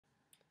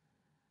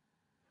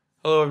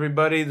Hello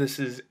everybody, this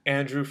is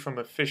Andrew from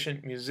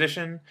Efficient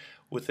Musician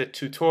with a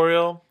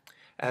tutorial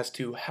as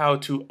to how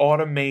to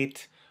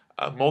automate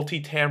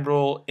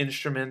multi-timbral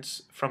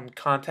instruments from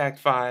Kontakt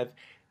 5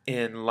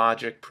 in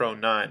Logic Pro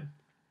 9.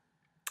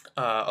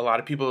 A lot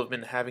of people have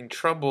been having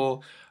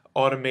trouble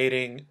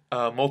automating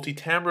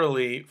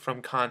multi-timbrally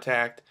from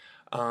Kontakt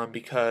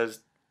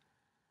because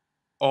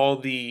all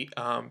the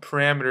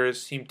parameters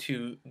seem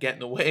to get in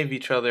the way of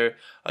each other.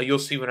 You'll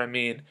see what I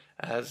mean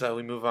as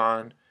we move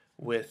on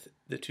with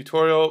the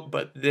tutorial,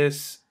 but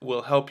this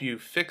will help you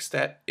fix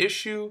that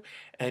issue,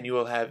 and you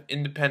will have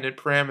independent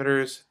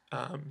parameters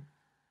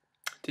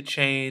to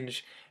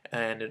change,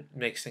 and it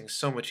makes things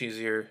so much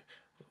easier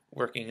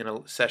working in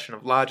a session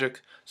of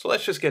Logic. So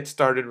let's just get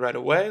started right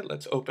away.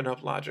 Let's open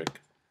up Logic.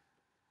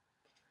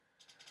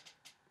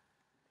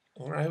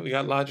 Alright, we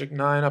got Logic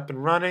 9 up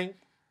and running.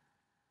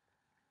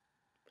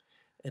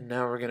 And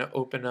now we're going to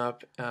open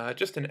up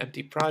just an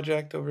empty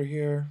project over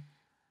here.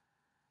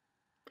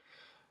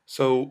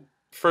 So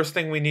first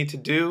thing we need to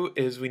do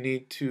is we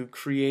need to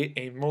create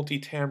a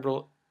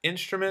multi-timbral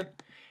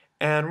instrument,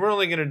 and we're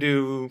only going to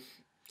do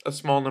a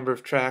small number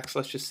of tracks.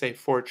 Let's just say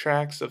 4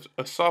 tracks of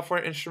a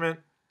software instrument,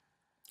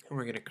 and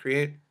we're going to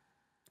create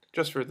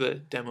just for the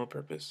demo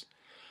purpose.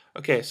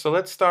 Okay, so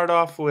let's start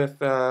off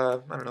with I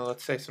don't know,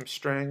 let's say some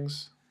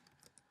strings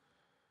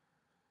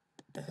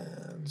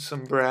and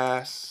some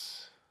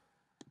brass.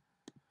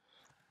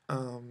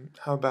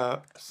 How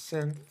about a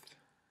synth?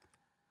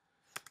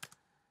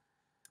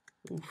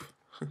 Oof,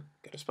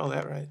 gotta spell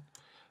that right.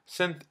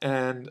 Synth,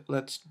 and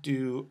let's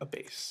do a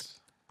bass.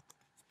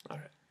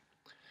 Alright,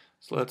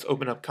 so let's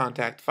open up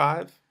Kontakt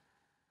 5.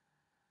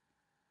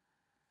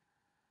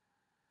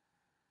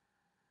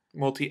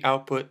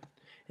 Multi-output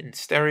in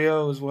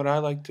stereo is what I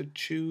like to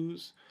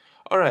choose.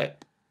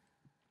 Alright,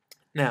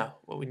 now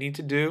what we need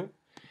to do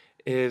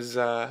is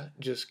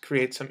just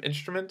create some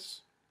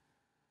instruments.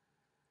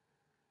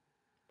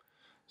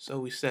 So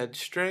we said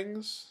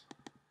strings,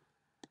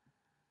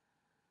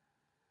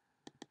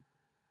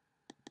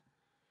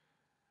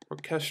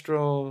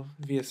 orchestral,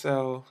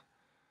 VSL,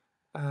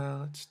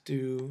 let's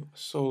do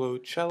solo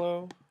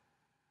cello.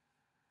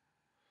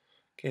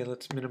 Okay,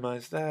 let's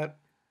minimize that.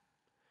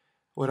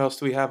 What else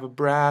do we have? A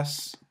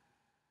brass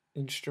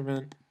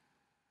instrument,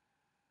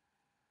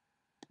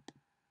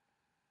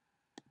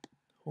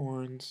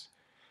 horns,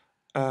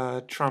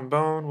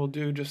 trombone will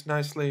do just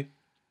nicely.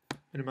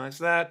 Minimize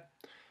that.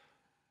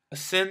 A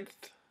synth,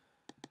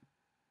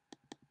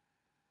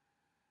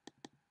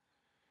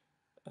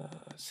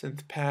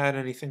 synth pad,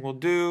 anything will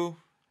do.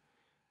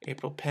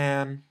 April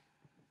pan.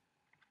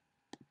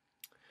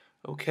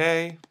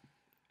 Okay,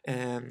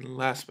 and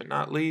last but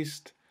not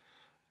least,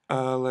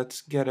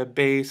 let's get a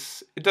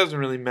bass. It doesn't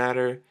really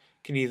matter. It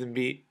can even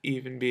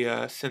be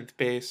a synth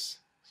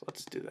bass. So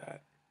let's do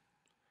that.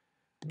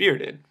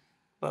 Bearded,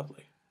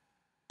 lovely.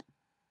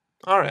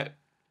 All right.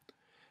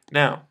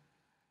 Now,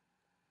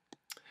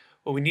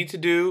 what we need to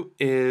do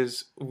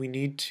is we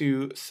need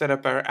to set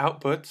up our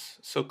outputs.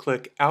 So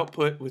click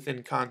Output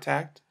within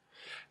Kontakt.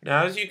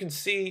 Now, as you can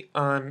see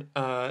on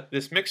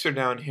this mixer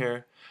down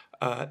here,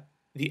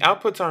 the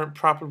outputs aren't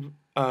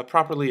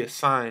properly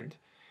assigned.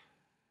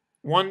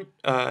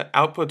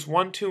 Outputs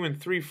 1, 2, and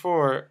 3,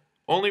 4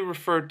 only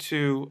refer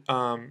to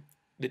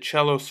the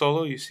cello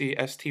solo. You see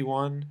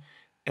ST1,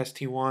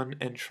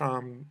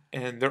 ST1,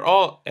 and they're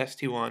all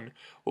ST1.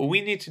 What we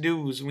need to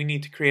do is we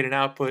need to create an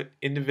output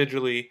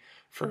individually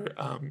for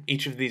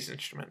each of these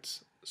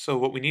instruments. So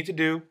what we need to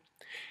do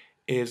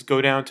is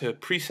go down to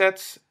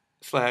Presets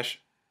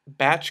 /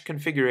 Batch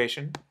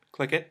Configuration,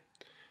 click it,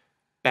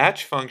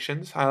 Batch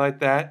Functions, highlight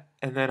that,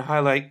 and then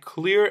highlight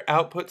Clear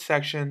Output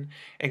Section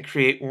and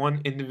create one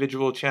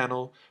individual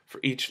channel for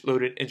each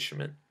loaded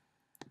instrument,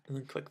 and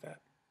then click that.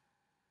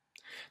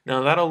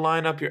 Now that'll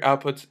line up your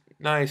outputs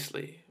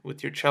nicely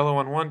with your cello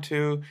on 1, 2,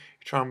 your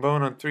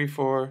trombone on 3,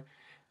 4,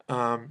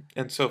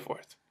 and so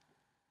forth.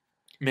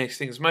 Makes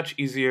things much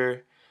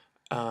easier.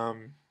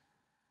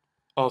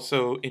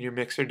 Also in your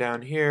mixer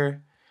down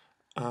here,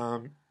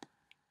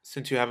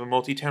 since you have a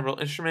multi-timbral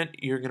instrument,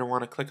 you're going to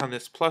want to click on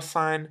this plus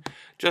sign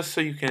just so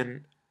you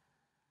can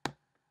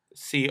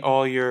see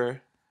all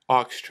your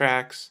aux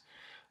tracks.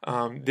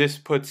 This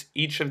puts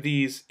each of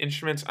these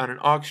instruments on an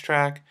aux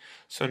track.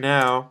 So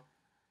now,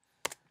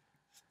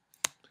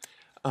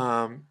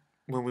 when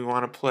we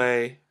want to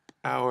play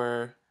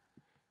our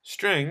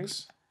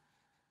strings,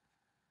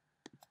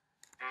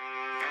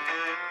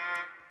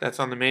 that's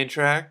on the main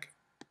track.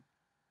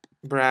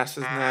 Brass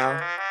is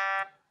now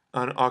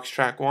on aux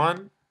track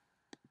 1.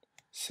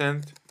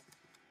 Synth,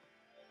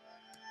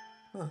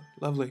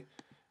 lovely,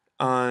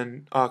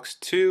 on aux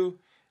 2,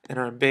 and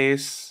our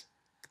bass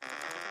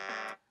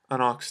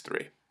on aux 3.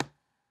 Okay,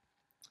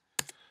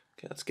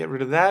 let's get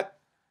rid of that.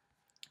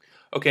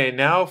 Okay,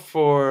 now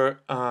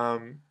for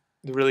the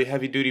really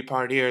heavy-duty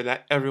part here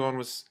that everyone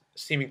was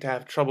seeming to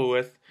have trouble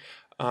with,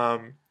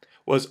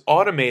 was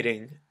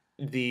automating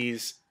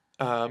these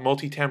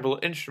multi-timbral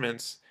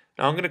instruments.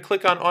 Now I'm going to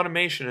click on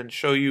automation and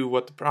show you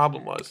what the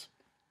problem was.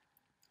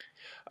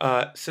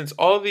 Since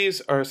all of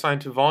these are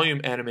assigned to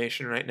volume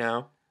animation right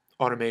now,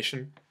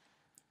 automation,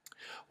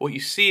 what you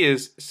see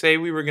is, say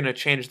we were going to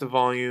change the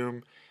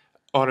volume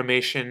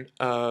automation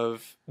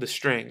of the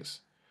strings.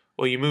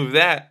 Well, you move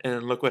that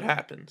and look what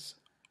happens.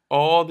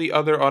 All the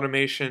other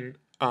automation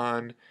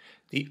on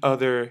the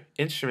other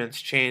instruments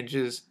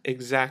changes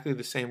exactly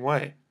the same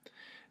way.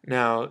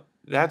 Now,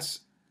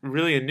 that's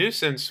really a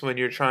nuisance when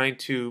you're trying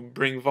to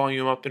bring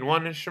volume up in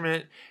one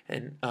instrument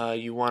and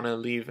you want to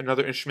leave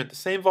another instrument the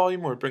same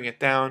volume or bring it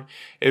down.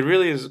 It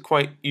really is a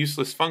quite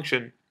useless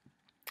function.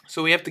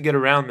 So we have to get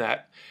around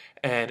that.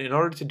 And in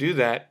order to do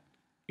that,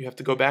 you have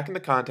to go back into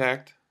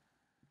Kontakt,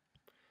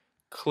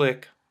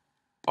 click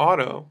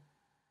Auto,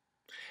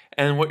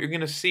 and what you're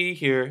going to see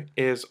here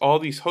is all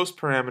these host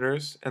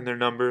parameters and their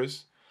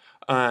numbers,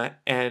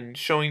 and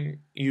showing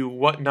you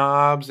what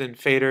knobs and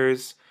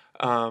faders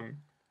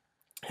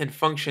and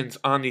functions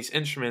on these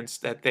instruments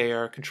that they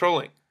are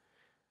controlling.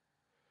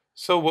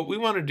 So what we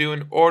want to do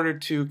in order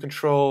to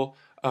control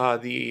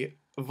the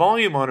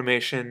volume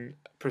automation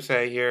per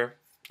se here,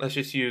 let's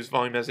just use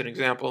volume as an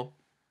example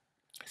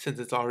since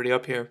it's already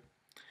up here,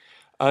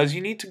 is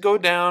you need to go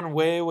down,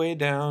 way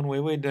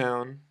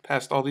down,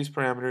 past all these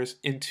parameters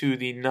into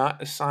the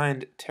not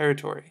assigned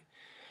territory.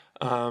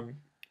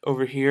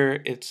 Over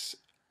here it's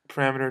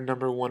parameter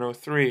number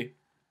 103.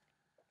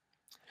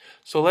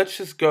 So let's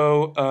just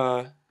go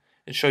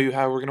and show you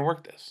how we're going to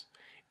work this.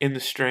 In the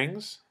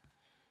strings,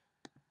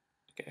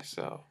 okay,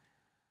 so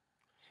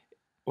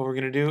what we're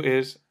going to do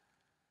is,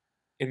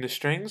 in the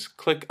strings,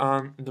 click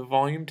on the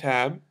volume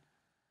tab,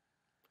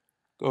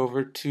 go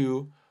over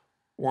to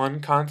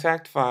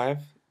Kontakt 5,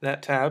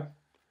 that tab,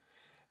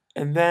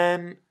 and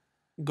then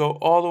go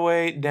all the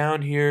way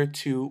down here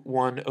to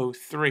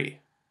 103.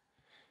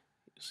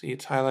 See,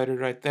 it's highlighted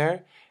right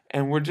there,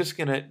 and we're just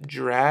going to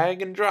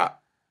drag and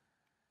drop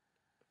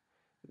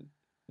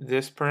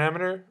this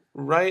parameter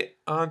right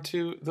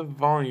onto the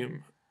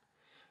volume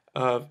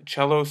of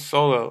cello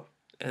solo,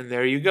 and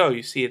there you go.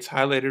 You see it's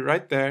highlighted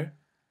right there.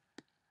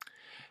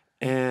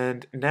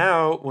 And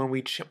now when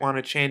we want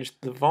to change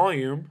the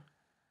volume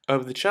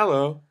of the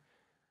cello,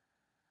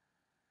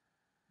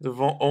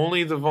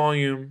 only the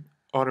volume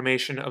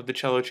automation of the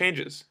cello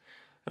changes,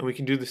 and we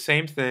can do the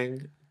same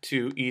thing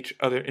to each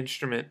other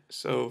instrument.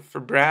 So for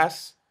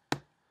brass,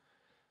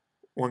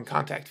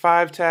 Kontakt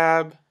 5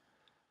 tab,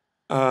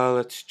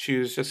 let's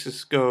choose,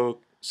 just go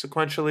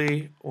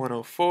sequentially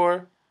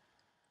 104,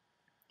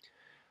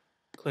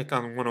 click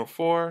on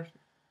 104,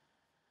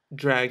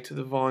 drag to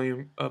the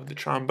volume of the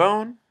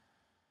trombone.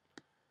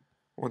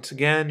 Once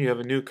again, you have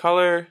a new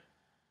color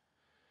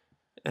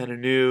and a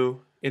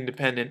new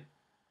independent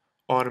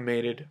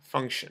automated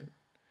function.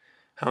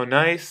 How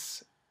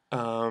nice.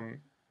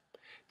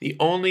 The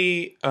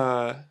only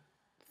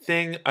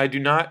thing I do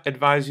not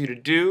advise you to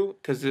do,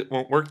 because it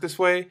won't work this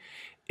way,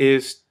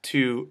 is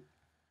to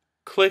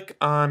click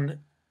on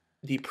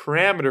the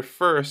parameter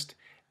first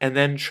and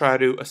then try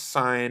to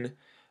assign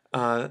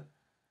the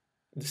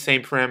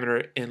same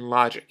parameter in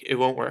Logic. It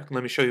won't work.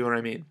 Let me show you what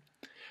I mean.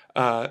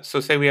 So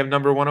say we have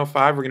number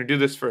 105. We're going to do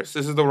this first.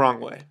 This is the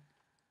wrong way.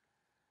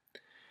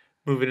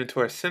 Move it into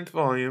our synth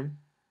volume.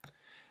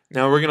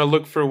 Now we're going to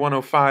look for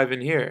 105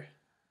 in here.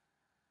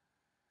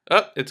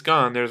 Oh, it's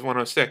gone. There's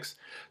 106.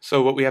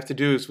 So what we have to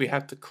do is we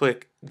have to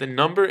click the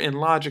number in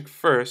Logic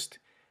first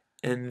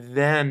and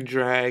then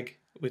drag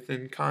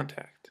within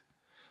Kontakt.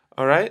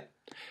 All right?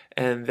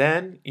 And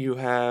then you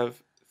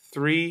have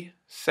 3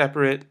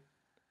 separate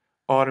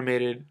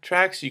automated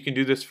tracks. You can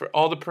do this for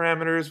all the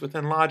parameters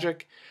within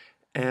Logic,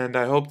 and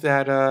I hope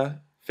that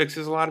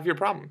fixes a lot of your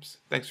problems.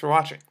 Thanks for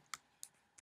watching.